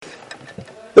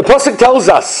The Pesach tells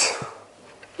us,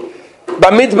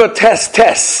 Bamidbar tes,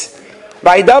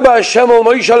 Vayidaba Hashem al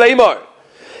Moshe leimar,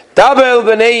 Dabel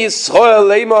b'nei Yisrael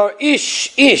leimar,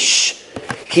 ish,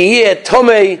 ki yeh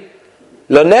tomei,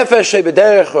 lo nefesh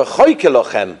b'derech v'choyke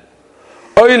lochem,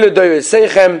 oy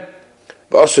l'doyreseichem,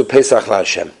 v'osu Pesach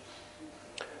la'Hashem.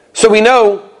 So we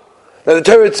know that the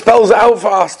Torah spells out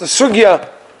for us the sugya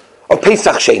of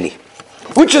Pesach Sheini,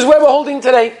 which is where we're holding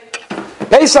today.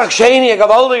 Pesach Sheini, a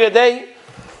gavaldige day,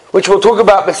 which we'll talk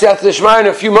about B'siyat D'Shmaya in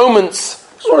a few moments.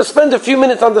 I just want to spend a few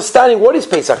minutes understanding what is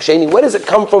Pesach Sheini, where does it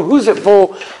come from, who's it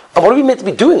for, and what are we meant to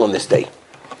be doing on this day.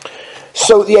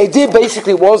 So the idea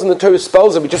basically was in the Torah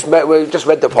spells, and we just read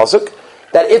the pasuk,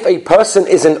 that if a person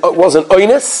was an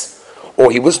oines, or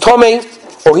he was tomei,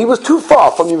 or he was too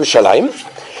far from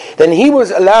Yerushalayim, then he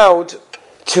was allowed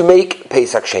to make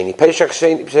Pesach Sheini. Pesach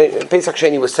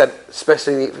Sheini was said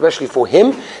especially for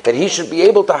him, that he should be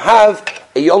able to have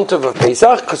a Yontiv of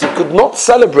Pesach, because he could not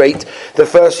celebrate the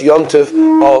first Yontiv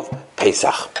of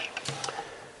Pesach.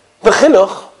 The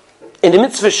Chinuch, in the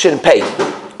mitzvah Shin Pei,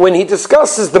 when he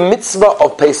discusses the mitzvah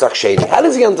of Pesach Sheini, how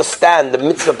does he understand the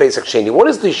mitzvah of Pesach Sheini? What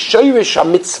is the Shoyrish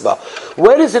HaMitzvah?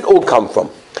 Where does it all come from?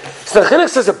 So the Chinuch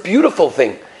says a beautiful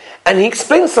thing, and he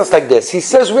explains to us like this. He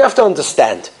says we have to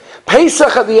understand,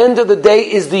 Pesach at the end of the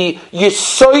day is the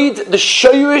Yesoid, the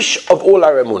Shoyrish of all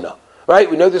our Emunah. Right?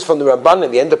 We know this from the Ramban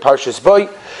at the end of Parshas Boy.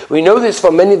 We know this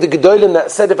from many of the Gedolim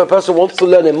that said if a person wants to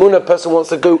learn Emunah, a person wants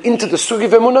to go into the Sugi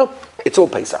of Emunah, it's all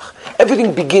Pesach.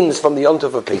 Everything begins from the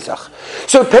Yontif of Pesach.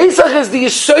 So Pesach is the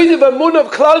Yesoid of Emunah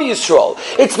of Klal Yisrael.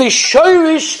 It's the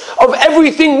Shoyrish of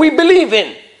everything we believe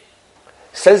in.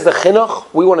 Says the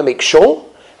Chinuch, we want to make sure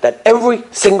that every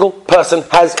single person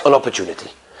has an opportunity.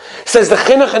 Says the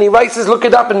Chinuch, and he writes this, look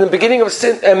it up in the beginning of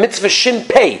Mitzvah Shin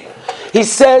Pei. He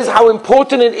says how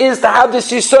important it is to have this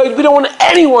Yisod. We don't want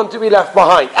anyone to be left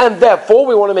behind. And therefore,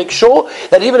 we want to make sure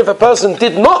that even if a person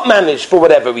did not manage for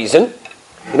whatever reason,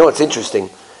 you know what's interesting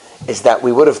is that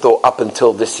we would have thought up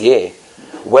until this year,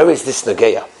 where is this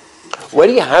Nageya? Where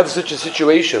do you have such a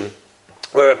situation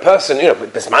where a person,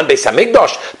 Bisman Beis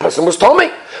HaMikdash, person was Tomei,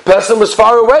 person was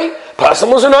far away, person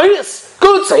was an Oinus.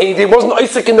 Good, so he wasn't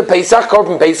Isaac in the Pesach,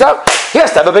 Korban Pesach, he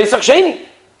has to have a Pesach Sheini.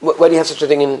 Where do you have such a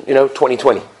thing in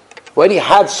 2020? Where do you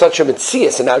have such a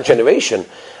Metzias in our generation?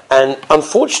 And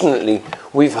unfortunately,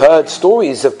 we've heard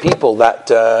stories of people that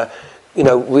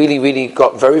really, really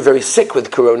got very, very sick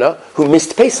with Corona, who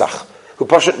missed Pesach, who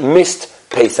missed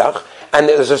Pesach. And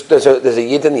there's a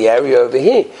Yid in the area over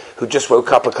here who just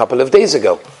woke up a couple of days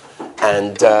ago,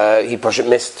 and he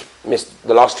missed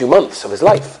the last few months of his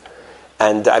life.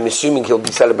 And I'm assuming he'll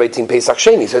be celebrating Pesach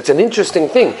Sheini. So it's an interesting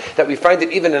thing that we find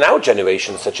that even in our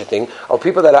generation, such a thing, of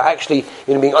people that are actually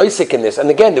being Isaac in this. And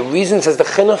again, the reason, says the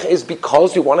Chinuch, is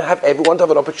because we want to have everyone to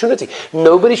have an opportunity.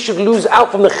 Nobody should lose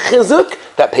out from the chizuk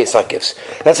that Pesach gives.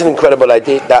 That's an incredible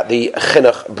idea that the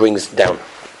Chinuch brings down.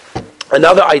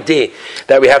 Another idea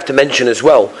that we have to mention as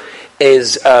well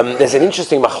is there's an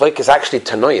interesting machlokes actually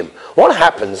Tanoim. What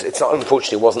happens, it's not,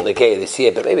 unfortunately it wasn't the Geya this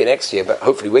year, but maybe next year, but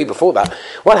hopefully way before that,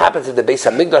 what happens if the Beis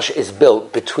HaMikdash is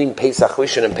built between Pesach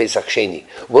Rishon and Pesach Sheni?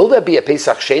 Will there be a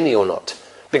Pesach Sheni or not?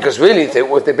 Because really, if there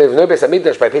was no Beis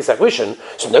HaMikdash by Pesach Rishon,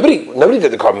 so nobody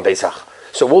did the Korban Pesach.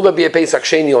 So will there be a Pesach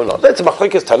Sheni or not? That's a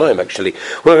machlokes Tanoim actually.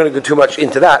 We're not going to go too much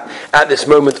into that at this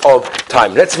moment of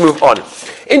time. Let's move on.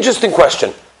 Interesting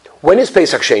question. When is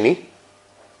Pesach Sheni?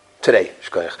 Today.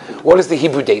 What is the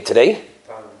Hebrew date today?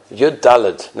 Yud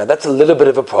Daled. Now that's a little bit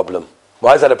of a problem.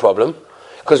 Why is that a problem?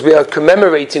 Because we are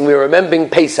remembering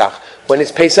Pesach. When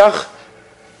is Pesach?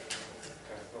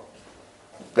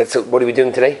 What are we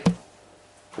doing today?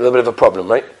 A little bit of a problem,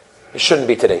 right? It shouldn't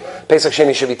be today. Pesach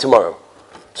Sheni should be tomorrow.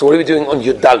 So what are we doing on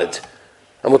Yud Daled?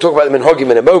 And we'll talk about the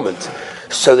Minhagim in a moment.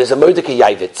 So there's a Mordechai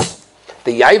Yavitz.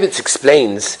 The Yavitz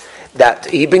explains that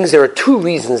there are two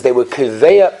reasons they were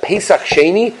Keveya Pesach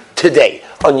Sheni today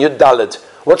on Yud Daled.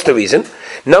 What's the reason?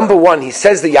 Number one, he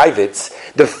says the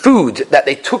Yavitz, the food that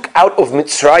they took out of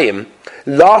Mitzrayim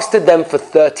lasted them for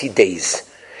 30 days.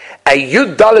 A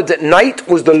Yud Daled at night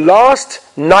was the last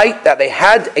night that they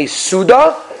had a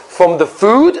Suda from the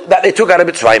food that they took out of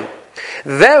Mitzrayim.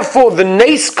 Therefore, the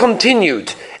Nes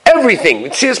continued. Everything,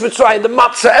 Mitzias Mitzrayim, the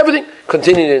Matzah, everything,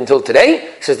 continued until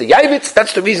today. Says the Yavitz,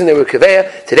 that's the reason they were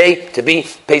Keveya today to be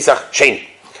Pesach Sheni.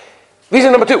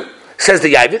 Reason number two, says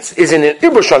the Yavitz, is in an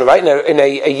Ibushon, right? In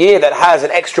a year that has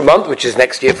an extra month, which is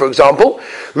next year, for example.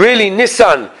 Really,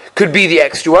 Nisan could be the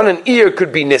extra one, and Iyar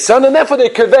could be Nisan, and therefore they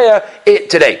Keveya it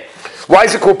today. Why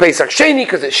is it called Pesach Sheni?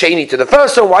 Because it's Sheni to the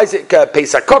first one. Why is it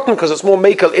Pesach Cotton? Because it's more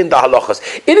Mekel in the halachas.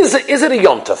 Is it a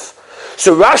Yontef?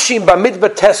 So Rashi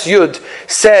Bamidbar Tes Yud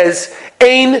says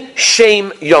Ein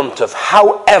Shem Yontov.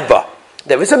 However,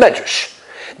 there is a medrash.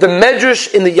 The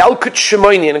medrash in the Yalkut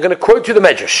Shemoini, and I'm going to quote you the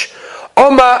medrash.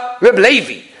 Oma Reb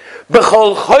Levi,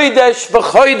 B'chol chodesh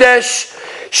v'chodesh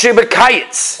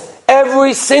shebekayitz.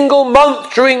 Every single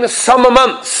month during the summer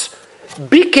months,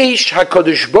 Bikesh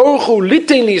HaKadosh Baruch Hu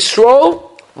Litein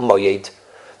Yisrael Moyed.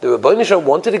 The Rebbeinu Shalom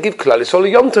wanted to give Klal Yisrael a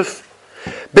Yom Tov.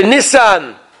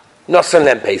 B'Nisan Nosan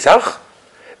Lem Pesach,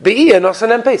 B'Iyah Nosan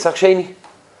Lem Pesach Sheini.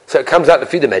 So it comes out to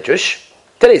feed the Medrash.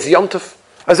 Today is the Yom Tov.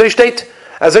 As I state,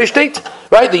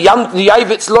 right? The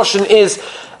Yavitz Loshen is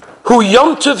Hu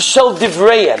Yom Tov Shel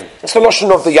Divrayim. It's the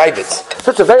Loshen of the Yavitz.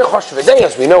 So it's a very choshev day,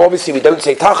 as we know. Obviously, we don't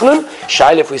say Tachnun.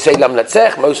 Shail if we say Lam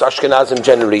Letzech, most Ashkenazim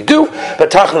generally do, but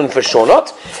Tachnun for sure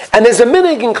not. And there's a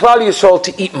minhag in Klal Yisrael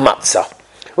to eat matzah.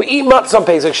 We eat matzah on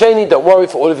Pesach Sheini. Don't worry,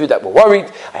 for all of you that were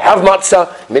worried. I have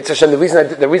matzah. Mitzvah Hashem.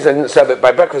 The reason I didn't serve it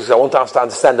by breakfast is I want us to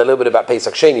understand a little bit about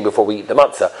Pesach Sheini before we eat the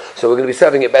matzah. So we're going to be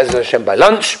serving it Be'ezras Hashem by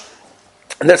lunch.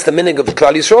 And that's the minhag of the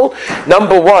Klal Yisrael.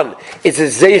 Number one, it's a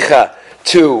zeicha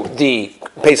to the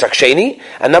Pesach Sheini,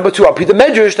 and number two, I'll be the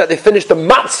medrash that they finished the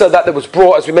matzah that was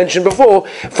brought, as we mentioned before,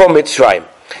 from Mitzrayim.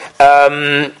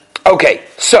 Okay,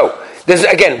 so there's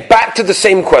again back to the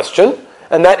same question,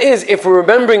 and that is, if we're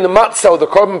remembering the matzah or the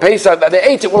korban Pesach that they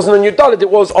ate, it wasn't on Yud Dalet, it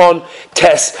was on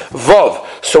Tes Vov.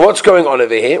 So what's going on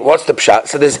over here? What's the pshat?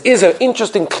 So there is an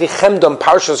interesting klichemda on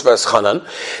Parshas Vers Chanan.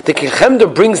 The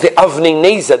klichemda brings the Avnei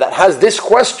Neza that has this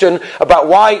question about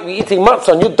why we're eating matzah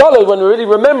on Yud Dalet when we're really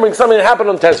remembering something that happened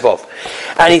on Tes Vov.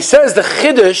 And he says the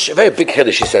chiddush, a very big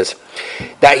chiddush, he says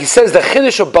the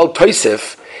chiddush of Baal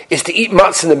Tosef is to eat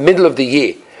matzah in the middle of the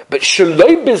year. But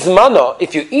shaloi bizmana,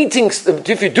 if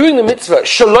you're doing the mitzvah,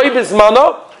 shaloi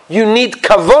bizmana, you need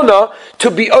kavona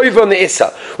to be over on the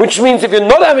Issa. Which means if you're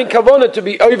not having kavona to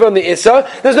be over on the Issa,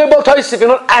 there's no Baal Tosef, you're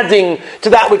not adding to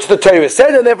that which the Torah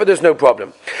said, and therefore there's no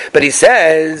problem. But he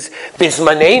says,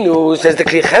 Bismanenu, says the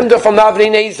Klichemda from the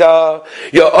Avnei Neza,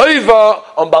 you're over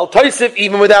on Baal Tosef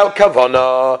even without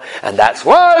kavona. And that's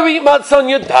why we eat matzah on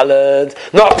Yud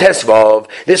Dalet, not Tes Vov.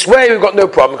 This way we've got no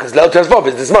problem, because Leil Tes Vov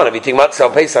is this man of eating matzah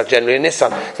on Pesach generally in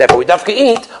Nisan. Therefore we dafka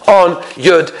eat on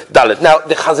Yud Dalet. Now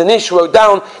the Chazon Ish wrote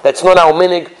down, that's not our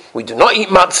minig. We do not eat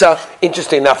matzah.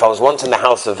 Interesting enough, I was once in the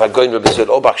house of Hagoyin Rebbe Zud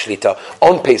Obach Shlita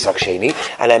on Pesach Sheini,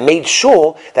 and I made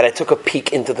sure that I took a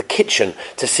peek into the kitchen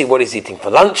to see what he's eating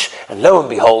for lunch, and lo and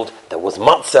behold, there was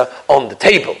matzah on the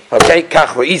table. Okay, Kach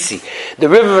V'isi. The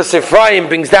river of Ephraim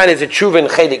brings down his tshuva in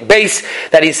Chedik base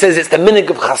that he says it's the minig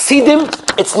of Hasidim.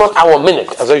 It's not our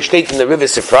minig, as I state in the river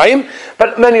of Ephraim.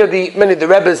 But many of the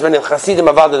Rebbes, many of the Hasidim,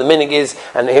 Avada, the minig is,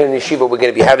 and here in Yeshiva we're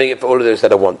going to be having it for all of those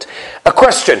that I want. A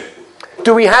question.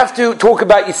 Do we have to talk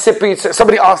about Yisippi?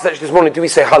 Somebody asked that this morning, do we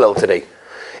say Hallel today?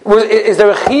 Is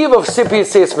there a chiyuv of Sippi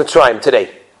Yitzias Mitzrayim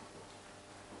today?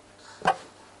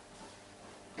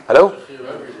 Hello?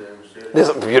 This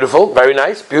is beautiful, very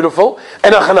nice, beautiful.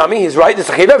 And Achanami, he's right, there's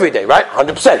a chiyuv every day, right?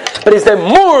 100%. But is there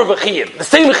more of a chiyuv? The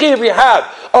same chiyuv we have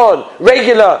on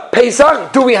regular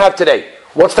Pesach, do we have today?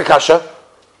 What's the kasha?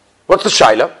 What's the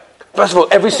shaila? First of all,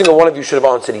 every single one of you should have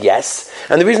answered yes.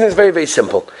 And the reason is very, very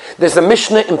simple. There's a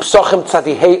Mishnah in Pesachim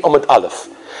Tzadihei Omid Aleph.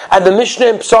 And the Mishnah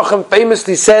in Pesachim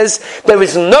famously says there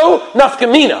is no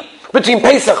nafkamina between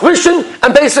Pesach Rishon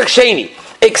and Pesach Sheini.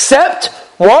 Except,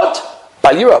 what?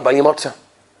 Balira, Balimotza.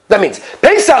 That means,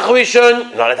 Pesach Rishon,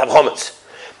 you're not allowed to have chometz.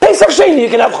 Pesach Sheini, you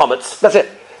can have chometz. That's it.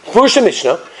 Furush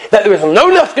Mishnah, that there is no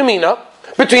nafkamina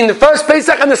between the first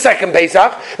Pesach and the second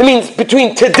Pesach. It means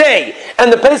between today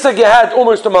and the Pesach you had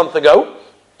almost a month ago,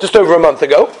 just over a month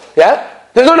ago, yeah?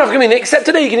 There's no nafkamina, except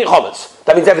today you can eat chometz.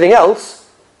 That means everything else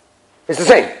is the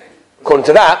same. According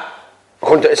to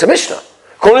it's a Mishnah.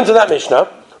 According to that Mishnah,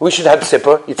 we should have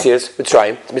Sippa, Yitzias,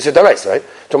 Mitzrayim. It's Mitzvah Daraisa, right?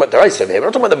 We're talking about Daraisa over here. We're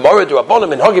not talking about the Morad,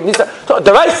 Rabbanim, and Hagib, Nisa. We're talking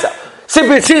about Daraisa.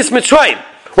 Sippa, Yitzias, Mitzrayim.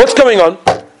 What's going on?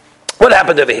 What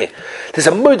happened over here? There's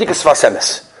a Murdikas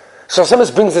Vasemis. So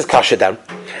Semes brings his kasha down,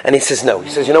 and he says no. He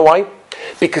says, you know why?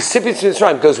 Because Sippa Yitzias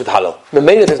Mitzrayim goes with Hallel.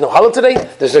 Memela, there's no Hallel today,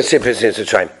 there's no Sippa Yitzias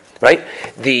Mitzrayim. Right?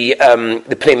 The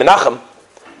Pnei Menachem,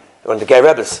 one of the Gay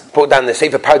Rebbe's, brought down the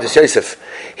Sefer Pardes Yosef.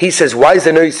 He says, why is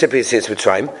there no Sippa Yitzias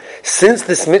Mitzrayim? Since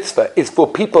this mitzvah is for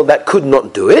people that could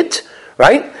not do it,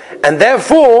 right? And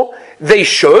therefore, they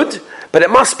should, but it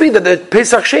must be that the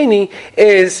Pesach Sheini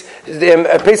is,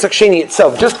 Pesach Sheini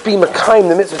itself, just be Makayim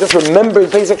the mitzvah, just remembering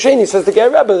Pesach Sheini, says the Gay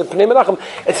Rebbe, the Pnei Menachem,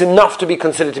 it's enough to be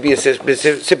considered to be a Sippa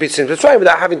Yitzias Mitzrayim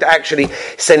without having to actually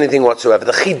say anything whatsoever.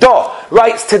 The Chidah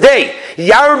writes today,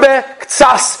 Yarbe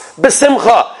Ktsas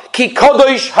Besimcha, Ki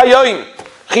Kodosh Hayoim.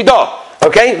 Chidah,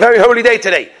 okay? Very holy day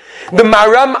today. The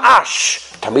Maram Ash,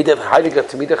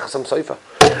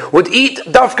 would eat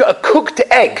dafka a cooked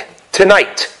egg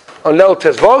tonight. on Leil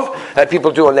Tezvov, that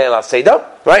people do on Leil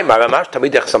HaSeder, right? Maramash,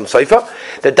 Tamidech Sam Seifa.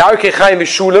 The Darkei Chaim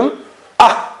Vishulim,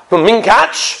 from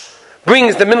Minkach,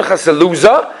 brings the Minchas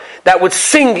Eluza, that would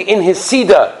sing in his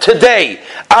Seder today,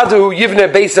 Adu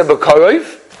Yivne Beisa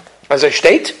B'Korov, as I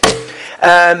state.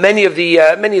 Many of the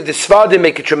Sfardim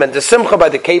make a tremendous simcha by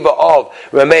the keva of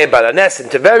Rameh Balanes in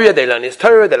Tiberia. They learn his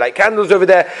Torah, they light candles over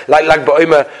there, like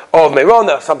Ba'omer of Meron.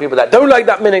 There are some people that don't like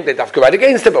that minig, they dafka right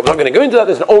against it, but we're not going to go into that.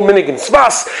 There's an old minig in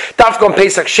Sfas, dafka on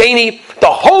Pesach Sheini.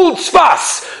 The whole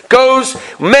Sfas goes,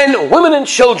 men, women and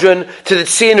children, to the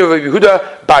Tzion of Rabbi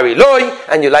Yehuda Bari Loi,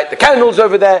 and you light the candles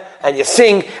over there, and you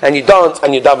sing, and you dance,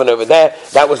 and you daven over there.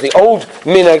 That was the old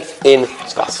minig in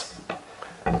Sfas.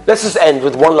 Let's just end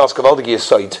with one last Gavaldig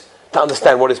Yesod to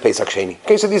understand what is Pesach Sheini.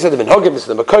 Okay, so these are the Minhagim, this is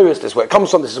the Makoros, this is where it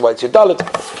comes from, this is why it's your Dalit.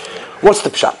 What's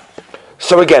the Pshat?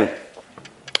 So again,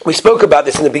 we spoke about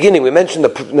this in the beginning, we mentioned the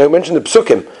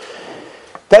Psukim,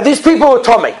 that these people were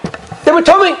Tomei. They were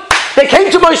Tomei. They came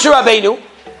to Moshe Rabbeinu,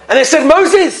 and they said,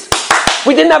 Moses,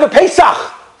 we didn't have a Pesach.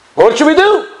 What should we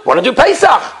do? We want to do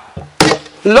Pesach.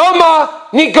 Loma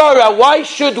Nigora, why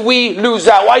should we lose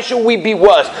out? Why should we be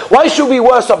worse? Why should we be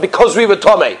worse off? Because we were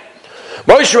Tomei.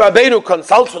 Moshe Rabbeinu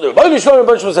consults with the Rebbeinu Shalom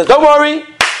and says, don't worry,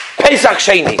 Pesach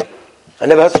Sheini. I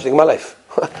never heard such a thing in my life.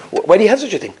 Why do you have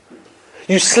such a thing?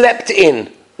 You slept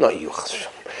in, not you.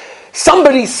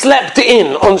 Somebody slept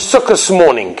in on Sukkot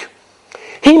morning.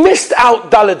 He missed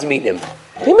out Daled Minim.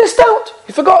 He missed out.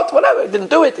 He forgot, whatever. He didn't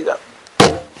do it.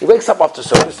 He wakes up after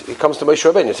Sukkot. He comes to Moshe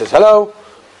Rabbeinu and says, hello.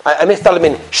 I missed Daled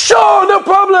Minim. Sure, no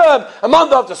problem. A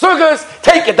month after Sukkot,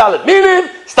 take your Daled Minim,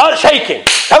 start shaking.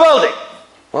 Kavaldi.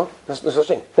 Well, there's no such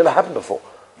thing. Never happened before.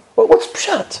 Well, what's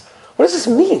Pshat? What does this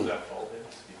mean?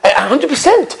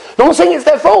 100%. No one's saying it's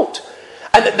their fault.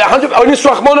 And the 100% Onis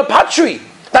Rachmona Patri.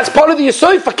 That's part of the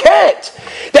Yesod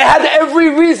Faket. They had every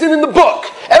reason in the book,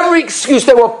 every excuse.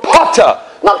 They were potter.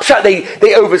 Not Pshat,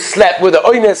 they overslept with the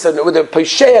Oines and with the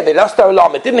Pesheah. They lost their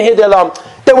alarm. It didn't hear the alarm.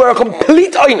 They were a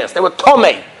complete Oines. They were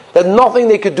Tomei. There's nothing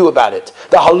they could do about it.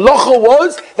 The halacha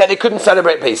was that they couldn't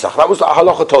celebrate Pesach. That was what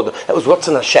halacha told them. That was what's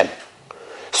in Hashem.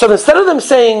 So instead of them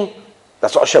saying,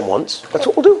 that's what Hashem wants, that's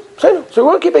what we'll do. So we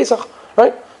won't keep Pesach,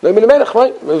 right? No Melech,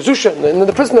 right? Zusha, in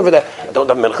the prison over there. I don't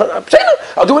have Melech.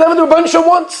 I'll do whatever the Rebbeinu Shalom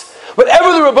wants.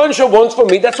 Whatever the Rebbeinu Shalom wants for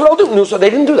me, that's what I'll do. No, so they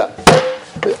didn't do that.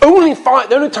 The only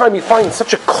time you find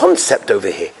such a concept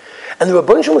over here, and the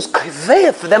Rebbeinu Shalom was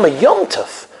kaveh for them a Yom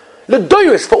Tov,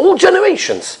 L'doyris for all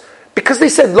generations. Because they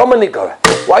said, Loma Nigara.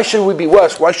 Why should we be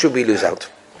worse? Why should we lose out?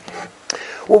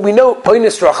 Well, we know,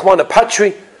 Oines Rachmana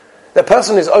Patri, the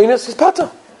person is Oines, he's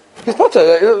Pata. He's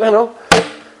Pata, you know.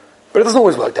 But it doesn't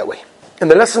always work that way.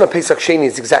 And the lesson of Pesach Sheini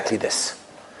is exactly this.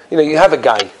 You know, you have a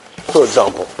guy, for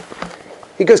example,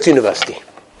 he goes to university.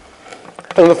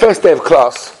 And on the first day of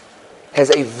class,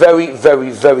 has a very,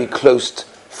 very, very close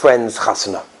friend's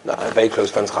chasana. No, a very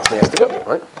close friend's chasana, he has to go,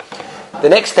 right? The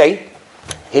next day,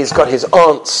 he's got his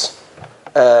aunt's,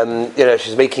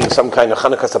 she's making some kind of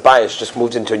Chanukah Sabayas, just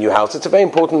moved into a new house. It's a very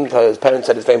important, his parents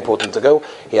said it's very important to go.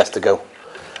 He has to go.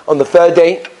 On the third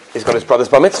day, he's got his brother's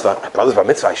bar mitzvah. My brother's bar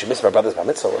mitzvah, I should miss my brother's bar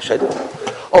mitzvah. What should I do?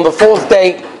 On the fourth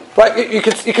day, right, you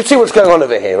can see what's going on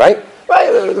over here, right?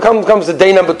 Right, comes to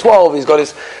day number 12, he's got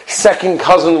his second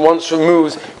cousin once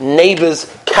removed,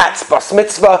 neighbor's cat's bas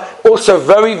mitzvah, also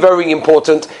very, very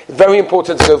important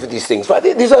to go for these things. Right?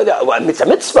 These are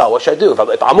mitzvah, what should I do? If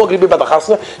I'm not going to be by the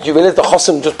chasana, do you realize the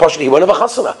chasana just partially, he won't have a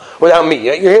chasana without me?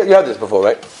 You heard this before,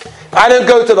 right? I don't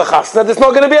go to the chasana, there's not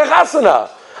going to be a chasana.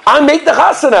 I make the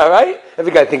chasana, right?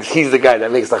 Every guy thinks he's the guy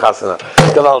that makes the chasana.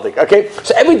 Gavaldik, okay?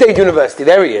 So every day at university,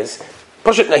 there he is.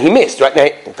 Now he missed, right?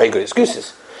 Now, very good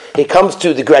excuses. He comes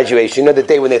to the graduation, you know, the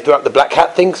day when they throw out the black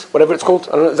hat things, whatever it's called.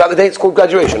 I don't know, is that the day it's called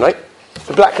graduation, right?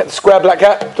 The black hat, the square black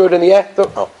hat, throw it in the air. He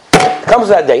comes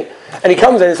to that day, and he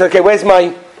comes in and says, okay, where's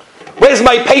my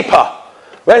paper?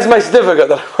 Where's my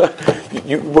certificate?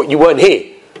 you weren't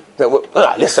here.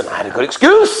 Listen, I had a good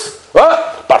excuse.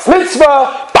 What? Bas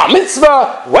mitzvah, bar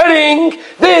mitzvah, wedding,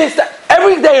 this, that.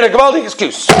 Every day in a Gavaldik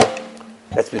excuse.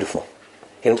 That's beautiful.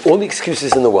 You know, all the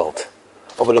excuses in the world.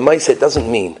 But the mindset doesn't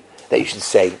mean that you should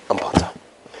say, I'm Potter.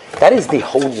 That is the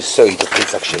whole Yesod of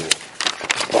Pesach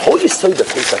Sheini. The whole Yesod of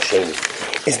Pesach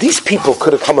Sheini is these people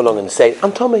could have come along and said,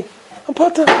 I'm Tommy, I'm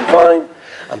Potter, I'm fine.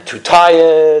 I'm too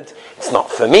tired, it's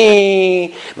not for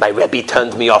me, my Rebbe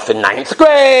turned me off in 9th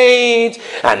grade,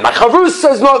 and my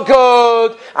Charusa is not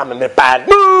good, I'm in a bad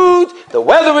mood, the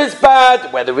weather is bad,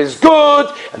 the weather is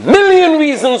good, a million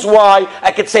reasons why.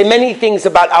 I could say many things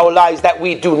about our lives that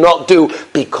we do not do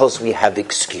because we have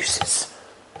excuses.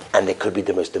 And they could be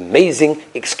the most amazing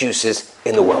excuses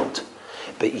in the world.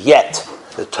 But yet,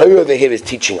 the Torah over here is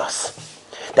teaching us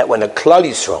that when a Klal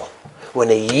Yisrael when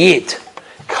a Yid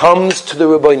comes to the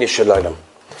Rebbeinu Shalom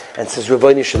and says,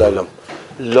 Rebbeinu Shalom,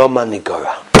 Loma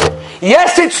Nigora.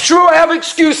 Yes, it's true, I have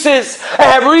excuses, I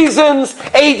have reasons,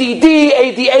 ADD,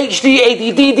 ADHD,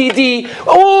 ADDDD,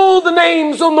 all the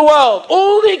names in the world,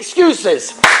 all the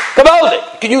excuses.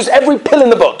 Kabaldik, you can use every pill in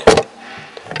the book.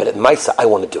 But at Maisa, I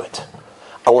want to do it.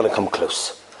 I want to come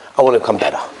close. I want to come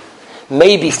better.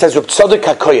 Maybe, says Reb Tzadok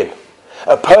HaKohen,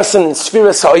 a person in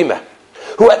Sfira Sa'imah,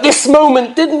 who at this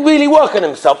moment didn't really work on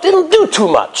himself, didn't do too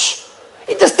much.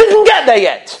 He just didn't get there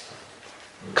yet.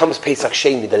 Comes Pesach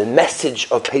Sheini. The message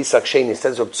of Pesach Sheini,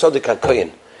 says Reb Tzadok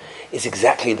HaKohen, is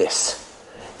exactly this.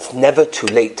 It's never too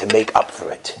late to make up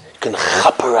for it. You can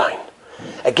chaperein.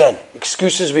 Again,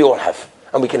 excuses we all have.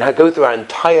 And we can go through our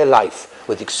entire life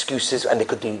with excuses, and they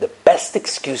could be the best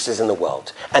excuses in the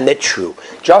world. And they're true.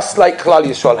 Just like Klal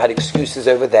Yisrael had excuses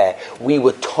over there, we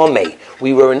were tomei,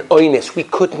 we were an oinus, we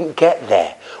couldn't get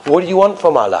there. What do you want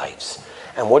from our lives?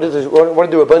 And what did the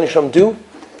Rebbeinu Shalom do?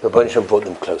 The Rebbeinu Shalom brought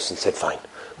them close and said, fine,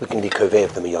 we can be kovei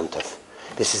of the Miyontav.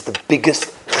 This is the biggest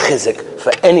chizik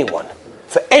for anyone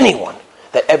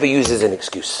that ever uses an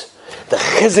excuse. The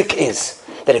chizik is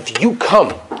that if you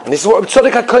come, and this is what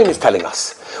Tzadok HaKohen is telling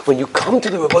us, when you come to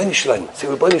the Rebbeinu Shalom, say,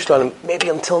 Rebbeinu Shalom, maybe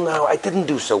until now I didn't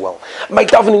do so well. My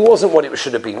davening wasn't what it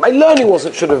should have been. My learning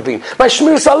wasn't should have been. My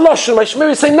shmiras haloshon, my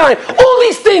shmiras einayim, all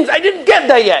these things, I didn't get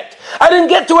there yet. I didn't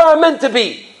get to where I'm meant to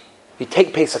be. You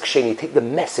take Pesach Sheini, you take the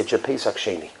message of Pesach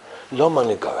Sheini. Lo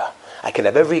manigora. I can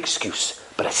have every excuse,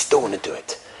 but I still want to do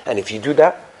it. And if you do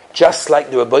that, just like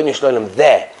the Rebbeinu Shalom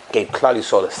there gave Klal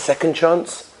Yisrael a second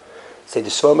chance, say the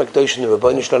Svar Makdosh and the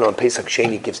Rebbeinu Shalom on Pesach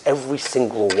Sheini gives every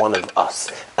single one of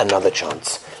us another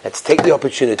chance. Let's take the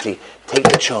opportunity, take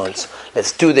the chance,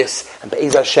 let's do this, and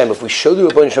Be'ez Hashem, if we show the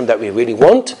Rebbeinu Shalom that we really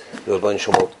want, the Rebbeinu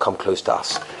Shalom will come close to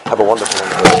us. Have a wonderful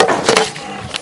one.